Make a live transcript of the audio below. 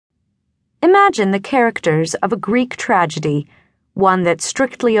Imagine the characters of a Greek tragedy, one that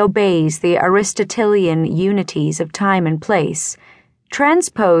strictly obeys the Aristotelian unities of time and place,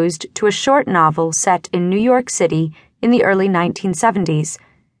 transposed to a short novel set in New York City in the early 1970s.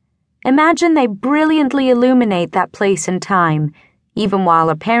 Imagine they brilliantly illuminate that place and time, even while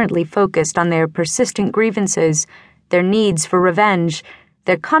apparently focused on their persistent grievances, their needs for revenge,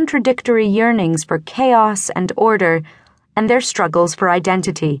 their contradictory yearnings for chaos and order, and their struggles for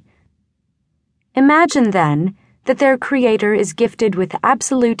identity. Imagine, then, that their creator is gifted with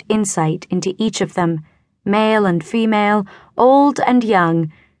absolute insight into each of them, male and female, old and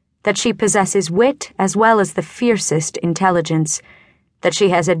young, that she possesses wit as well as the fiercest intelligence, that she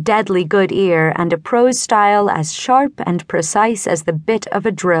has a deadly good ear and a prose style as sharp and precise as the bit of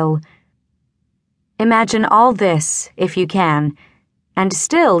a drill. Imagine all this, if you can, and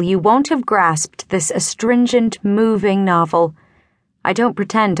still you won't have grasped this astringent, moving novel. I don't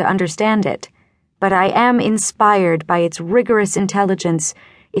pretend to understand it, but I am inspired by its rigorous intelligence,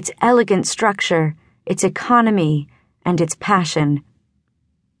 its elegant structure, its economy, and its passion.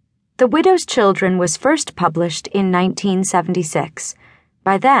 The Widow's Children was first published in 1976.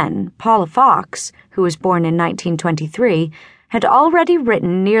 By then, Paula, who was born in 1923, had already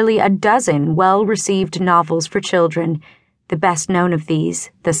written nearly a dozen well-received novels for children. The best known of these,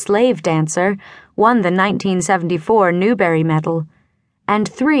 The Slave Dancer, won the 1974 Newbery Medal, and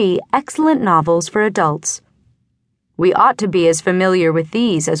 3 excellent novels for adults. We ought to be as familiar with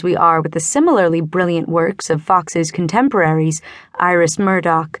these as we are with the similarly brilliant works of Fox's contemporaries, Iris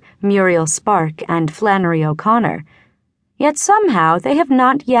Murdoch, Muriel Spark, and Flannery O'Connor. Yet somehow they have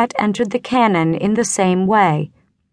not yet entered the canon in the same way.